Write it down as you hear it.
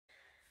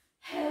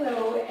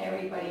Hello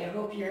everybody, I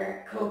hope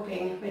you're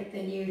coping with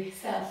the new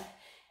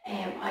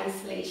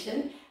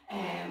self-isolation.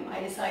 I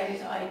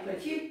decided I'd put a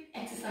few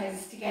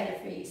exercises together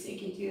for you so you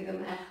can do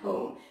them at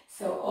home.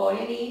 So all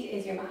you need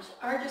is your mat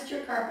or just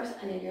your carpet,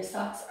 and then your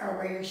socks, or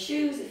wear your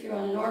shoes if you're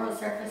on a normal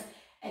surface,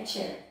 a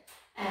chair.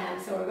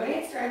 So we're going to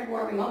get started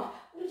warming up.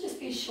 It'll just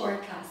be a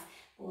short class,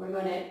 but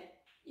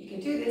you can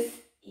do this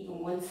even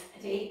once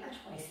a day or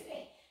twice a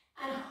day.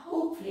 And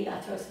hopefully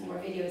I'll throw some more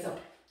videos up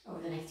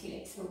over the next few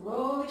days. So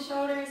roll the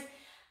shoulders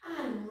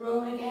and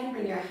roll again.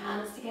 Bring your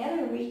hands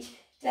together, reach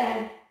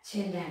down,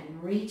 chin down,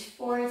 reach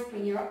forwards,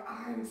 bring your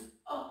arms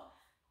up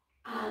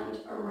and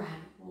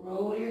around.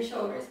 Roll your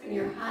shoulders, bring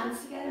your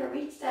hands together,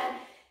 reach down,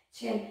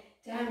 chin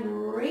down,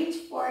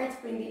 reach forwards,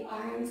 bring the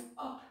arms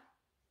up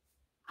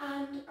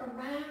and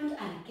around,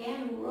 and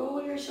again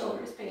roll your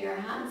shoulders, bring your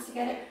hands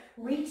together,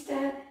 reach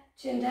down,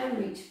 chin down,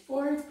 reach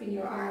forwards, bring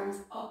your arms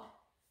up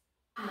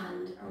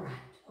and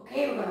around.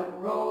 Okay, we're going to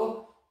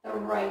roll the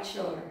right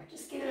shoulder.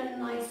 Just give it a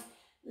nice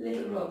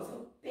little roll,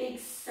 so big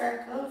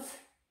circles.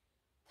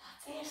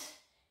 That's it.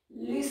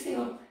 Loosening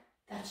up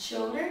that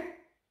shoulder,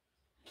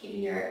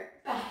 keeping your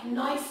back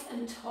nice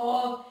and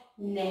tall,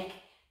 neck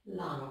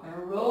long. We're going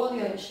to roll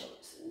the other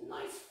shoulder. So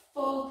nice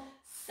full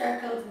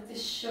circles with the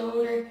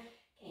shoulder.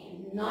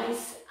 Again,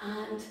 nice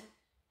and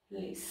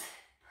loose.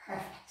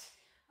 Perfect.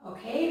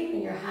 Okay,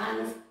 bring your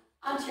hands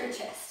onto your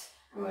chest.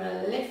 And we're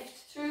going to lift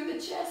through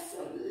the chest, so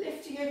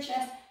lifting your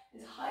chest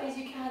as high as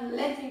you can,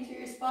 lengthening through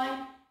your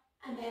spine,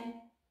 and then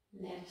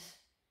let it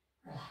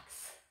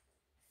relax.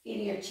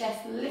 Feeling your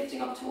chest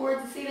lifting up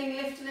towards the ceiling.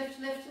 Lift, lift,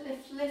 lift,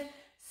 lift, lift.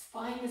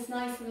 Spine is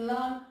nice and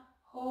long.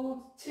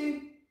 Hold,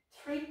 2,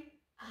 3,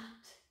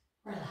 and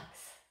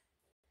relax.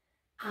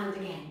 And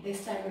again,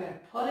 this time we're going to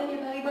pull in your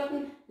belly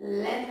button,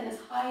 lengthen as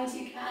high as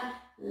you can,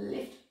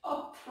 lift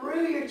up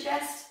through your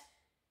chest,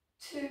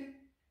 2,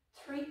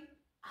 3,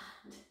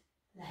 and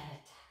let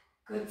it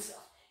down. Good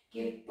stuff.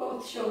 Give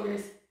both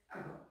shoulders a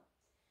roll.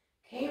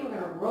 Okay, we're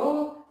going to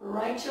roll the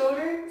right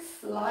shoulder,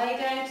 slide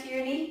down to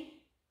your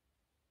knee,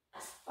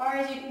 as far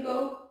as you can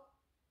go.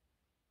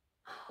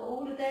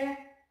 Hold it there,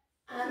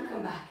 and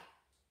come back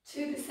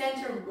to the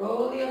center.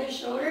 Roll the other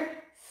shoulder,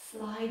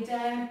 slide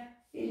down,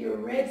 feel your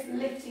ribs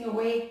lifting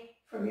away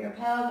from your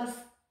pelvis,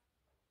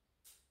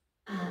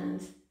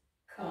 and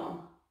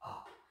come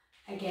up.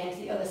 Again to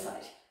the other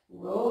side.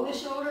 Roll the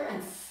shoulder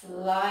and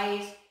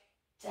slide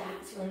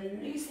down. So we're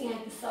loosening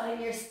out the side of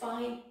your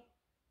spine.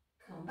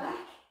 Come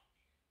back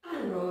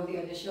and roll the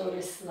other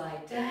shoulder,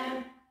 slide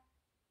down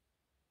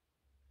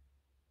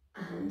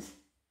and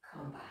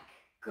come back.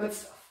 Good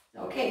stuff.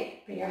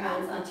 Okay, bring your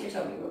hands onto your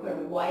tummy. We're going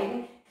to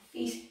widen the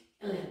feet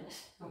a little bit.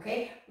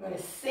 Okay, we're going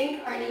to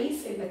sink our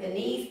knees, so with the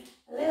knees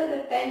a little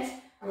bit bent,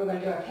 and we're going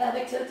to do our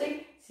pelvic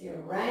tilting. So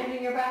you're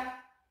rounding your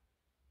back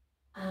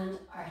and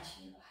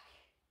arching your back.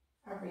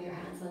 Or bring your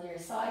hands on your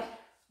side,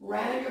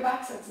 round your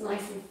back so it's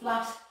nice and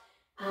flat,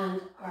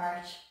 and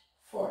arch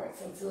forward.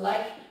 So it's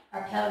like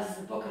our pelvis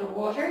is a bucket of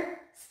water,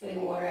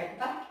 spilling water out the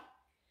back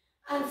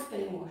and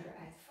spilling water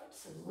out the front.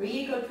 So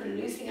really good for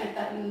loosening out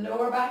that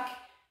lower back,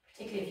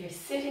 particularly if you're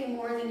sitting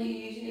more than you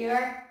usually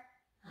are.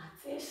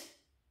 That's it.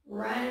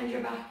 Round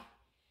your back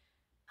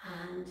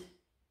and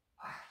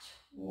arch.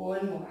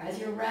 One more. As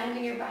you're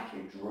rounding your back,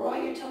 you're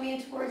drawing your tummy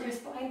in towards your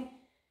spine,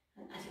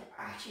 and as you're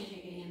arching,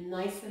 you're getting a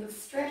nice little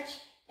stretch.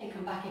 Then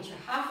come back into your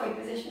halfway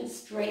position,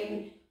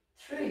 straighten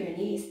through your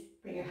knees,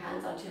 bring your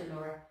hands onto your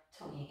lower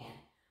tummy again.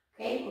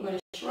 Okay, we're going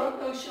to shrug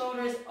those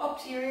shoulders up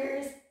to your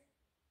ears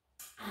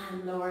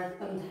and lower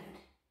them down.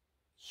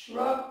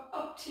 Shrug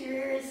up to your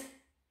ears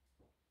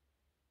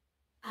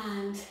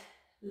and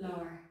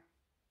lower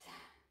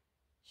down.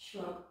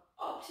 Shrug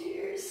up to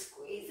your ears,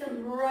 squeeze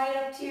them right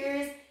up to your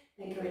ears,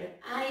 then get rid of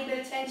any bit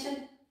of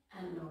tension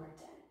and lower it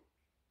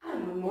down.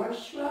 And one more,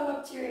 shrug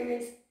up to your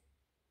ears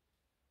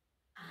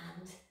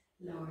and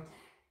lower down.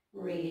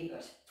 Really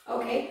good.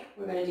 Okay,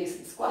 we're going to do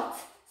some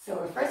squats. So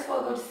we're first of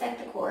all going to set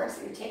the core.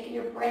 So you're taking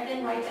your breath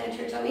in right down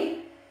to your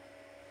tummy.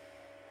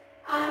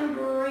 And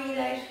breathe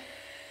out.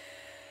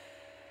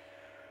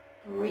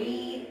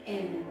 Breathe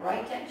in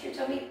right down to your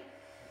tummy.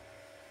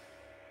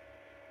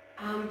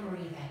 And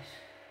breathe out.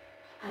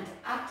 And to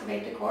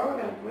activate the core,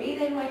 we're going to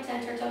breathe in right down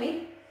to your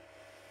tummy.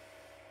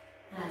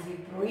 And as you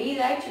breathe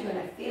out, you're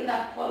going to feel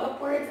that pull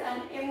upwards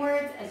and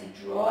inwards as you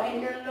draw in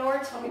your lower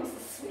tummy. So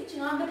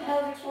switching on the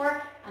pelvic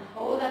floor, and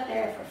hold that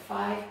there for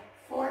 5,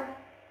 4,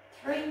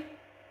 3,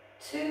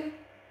 2,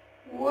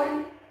 1,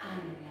 and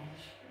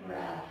let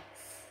relax.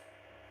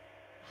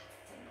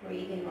 That's it.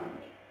 Breathe in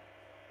normally.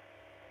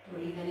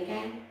 Breathe in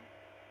again.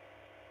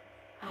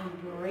 And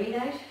breathe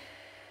out.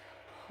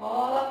 Pull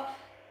up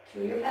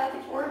through your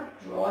pelvic floor.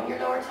 Draw in your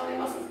lower tummy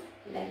muscles.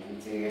 Lengthen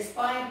through your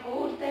spine.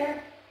 Hold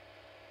there.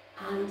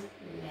 And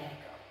let it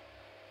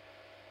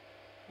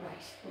go.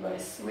 Right. We're going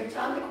to switch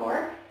on the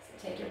core. So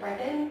take your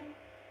breath in.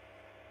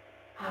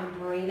 And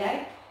breathe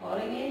out.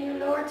 Pulling in your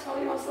lower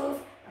tummy muscles.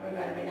 And we're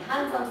going to bring the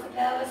hands onto the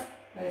pelvis.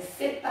 We're going to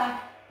sit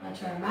back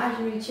onto our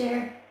imaginary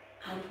chair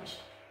and push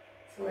up.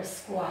 So we're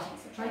squatting.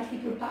 So try to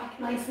keep your back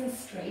nice and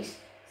straight.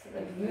 So So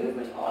the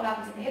movement all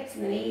happens at the hips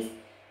and the knees.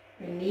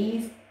 Your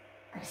knees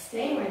are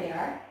staying where they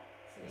are.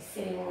 So you're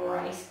sitting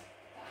right back.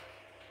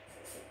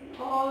 So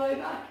sitting all the way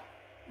back.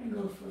 And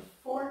go for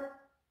 4,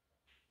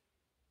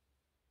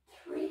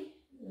 3,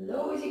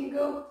 low as you can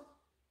go.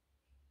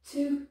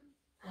 2,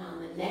 and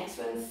on the next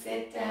one,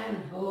 sit down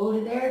and hold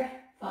it there.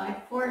 5,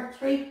 4,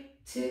 3,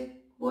 2,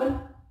 1.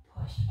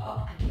 Push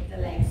up and give the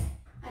legs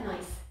a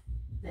nice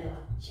little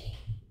shake.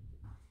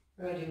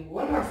 We're going to do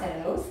one more set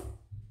of those.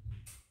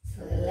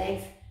 So the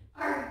legs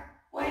are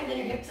wider than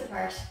your hips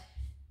apart.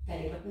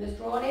 Belly button is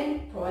drawn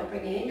in,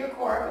 bringing in your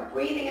core, but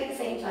breathing at the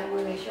same time.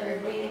 We'll make sure you're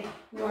breathing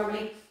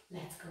normally.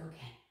 Let's go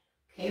again.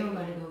 Okay, we're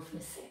going to go for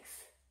 6,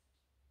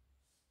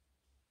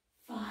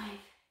 5,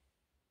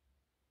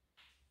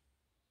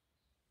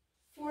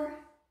 4,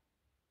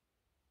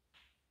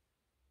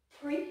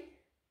 3,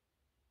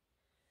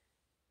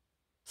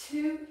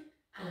 2,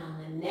 and on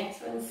the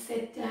next one,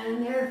 sit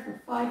down there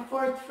for 5,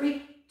 4,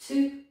 3,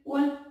 2,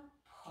 1.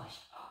 Push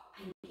up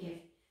and give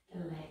the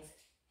legs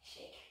a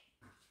shake.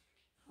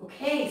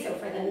 Okay, so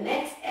for the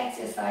next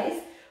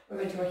exercise, we're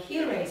going to do our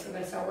heel raise. We're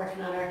going to start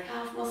working on our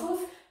calf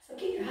muscles. So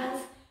keep your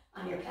hands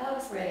on your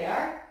pelvis where they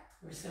are.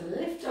 We're just going to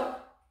lift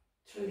up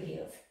through the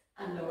heels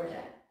and lower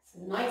down. So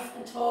nice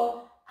and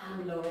tall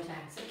and lower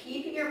down. So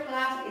keeping your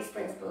Pilates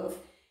principles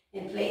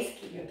in place,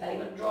 keep your belly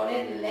button drawn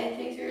in,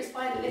 lengthening through your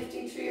spine,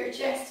 lifting through your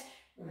chest.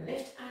 We're going to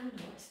lift and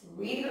lower. So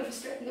really good for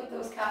strengthening up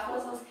those calf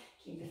muscles.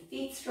 Keep the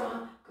feet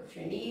strong. Go for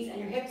your knees and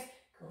your hips.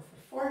 Go for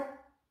 4,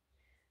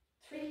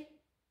 3,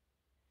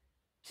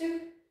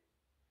 2,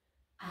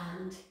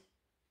 and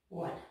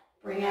 1.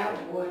 Bring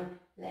out one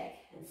leg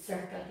and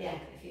circle the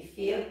ankle. If you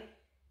feel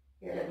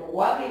you're a little bit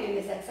wobbly doing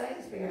this exercise,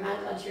 just bring your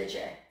hand onto your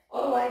chair.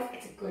 Otherwise,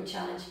 it's a good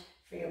challenge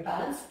for your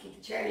balance. Keep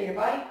the chair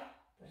nearby,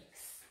 but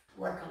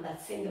work on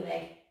that single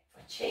leg.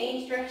 For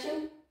change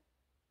direction,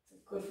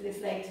 it's good for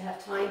this leg to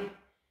have time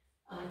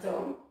on its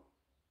own.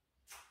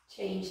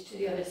 Change to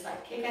the other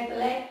side. Kick out the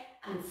leg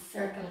and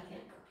circle at the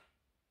ankle.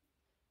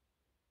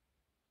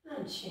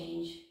 And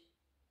change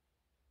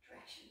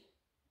direction.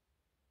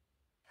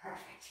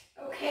 Perfect.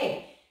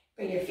 Okay,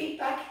 bring your feet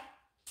back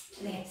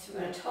to the hips.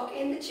 We're going to tuck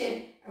in the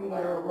chin and we're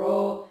going to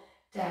roll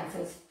down.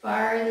 So as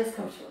far as it's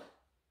comfortable.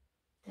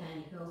 Down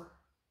you go.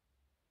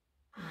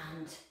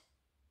 And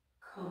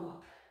come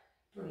up.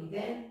 Breathe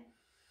in.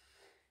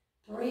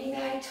 Breathe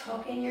out,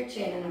 tuck in your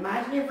chin. And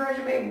imagine your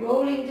vertebrae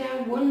rolling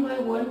down one by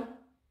one.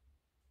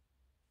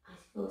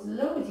 Go as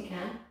low as you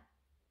can.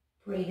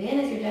 Breathe in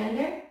as you're down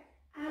there.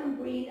 And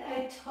breathe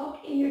out,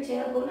 tuck in your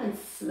tailbone and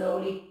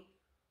slowly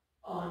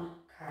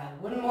uncurl.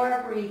 One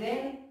more, breathe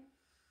in.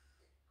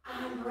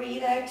 And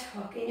breathe out,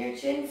 tuck in your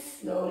chin,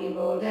 slowly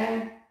roll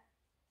down.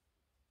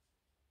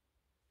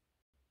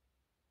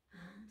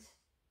 And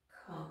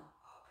come up.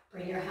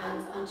 Bring your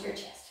hands onto your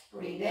chest.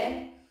 Breathe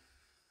in.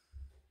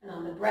 And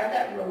on the breath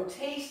out,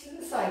 rotate to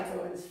the side.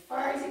 So as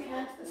far as you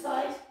can to the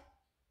side.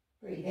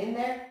 Breathe in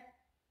there.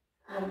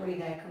 And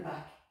breathe out, come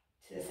back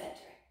to the center.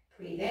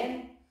 Breathe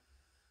in.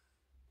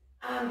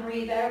 And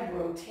breathe out,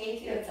 rotate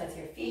to the outside. So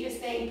your feet are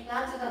staying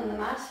planted on the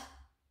mat.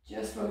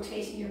 Just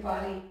rotating your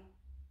body.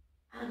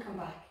 And come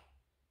back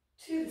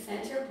to the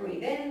center.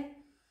 Breathe in.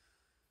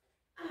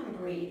 And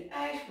breathe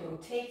out,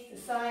 rotate to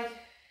the side.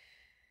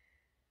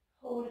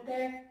 Hold it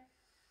there.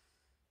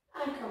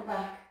 And come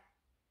back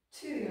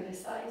to the other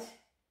side.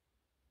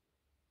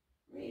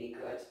 Really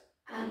good.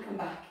 And come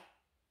back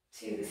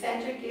to the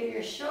center. Give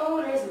your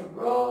shoulders a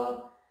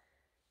roll.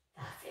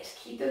 That's it.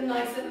 Keep them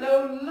nice and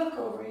low. Look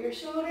over your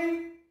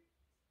shoulder.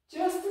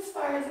 Just as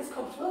far as it's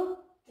comfortable.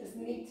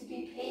 Doesn't need to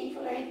be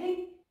painful or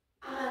anything.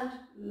 And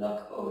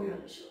look over your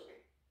other shoulder.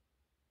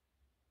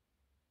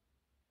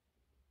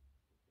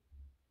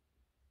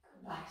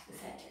 Come back to the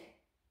center.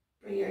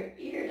 Bring your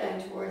ear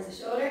down towards the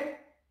shoulder.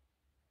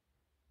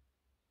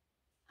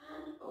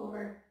 And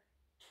over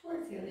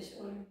towards the other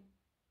shoulder.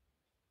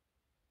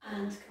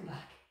 And come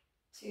back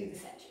to the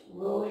center.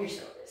 Roll your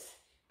shoulders.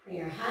 Bring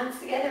your hands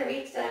together,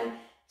 reach down,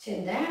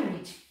 chin down,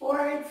 reach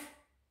forwards.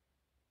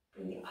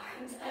 Bring the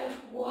arms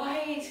out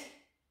wide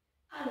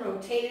and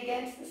rotate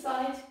again to the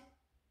side.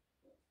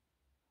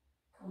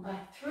 Come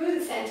back through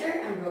the center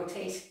and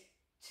rotate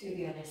to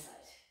the other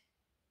side.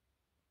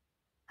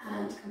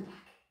 And come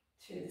back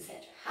through the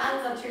center.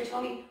 Hands onto your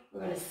tummy.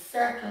 We're going to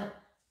circle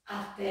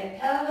at the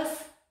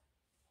pelvis.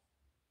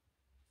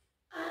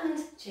 And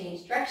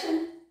change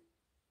direction.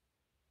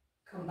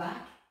 Come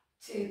back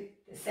to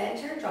the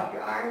center. Drop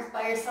your arms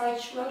by your side.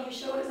 Shrug your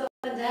shoulders up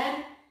and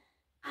down.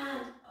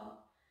 And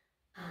up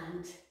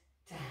and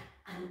down.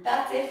 And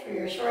that's it for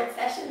your short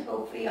session.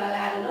 Hopefully I'll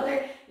add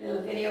another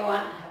little video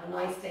on and have a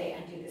nice day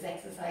and do this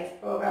exercise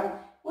program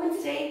once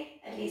a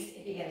day, at least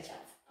if you get a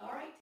chance.